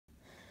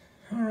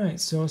Alright,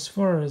 so as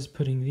far as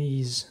putting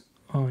these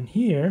on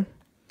here,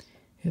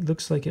 it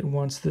looks like it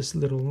wants this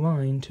little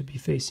line to be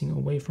facing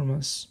away from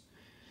us.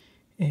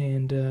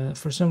 And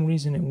for some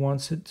reason it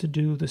wants it to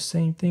do the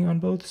same thing on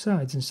both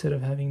sides instead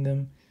of having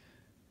them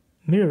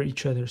mirror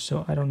each other.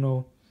 So I don't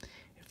know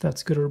if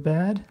that's good or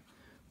bad,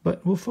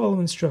 but we'll follow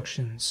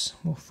instructions.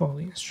 We'll follow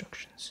the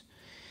instructions.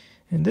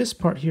 And this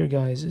part here,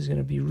 guys, is going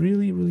to be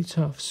really, really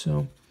tough.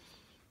 So,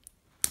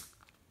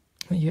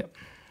 yep,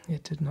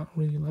 it did not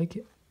really like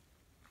it.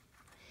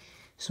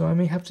 So I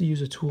may have to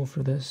use a tool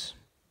for this.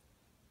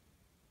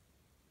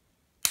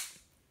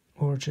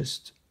 Or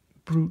just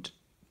brute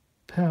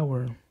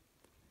power.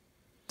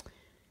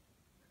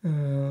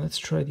 Let's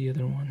try the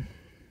other one.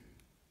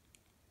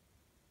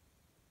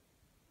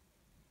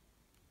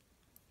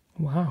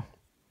 Wow.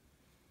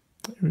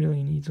 It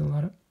really needs a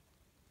lot of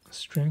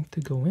strength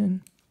to go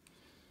in.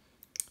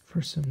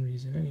 For some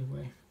reason.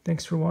 Anyway,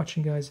 thanks for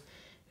watching, guys.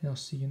 And I'll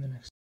see you in the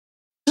next.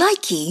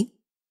 Likey.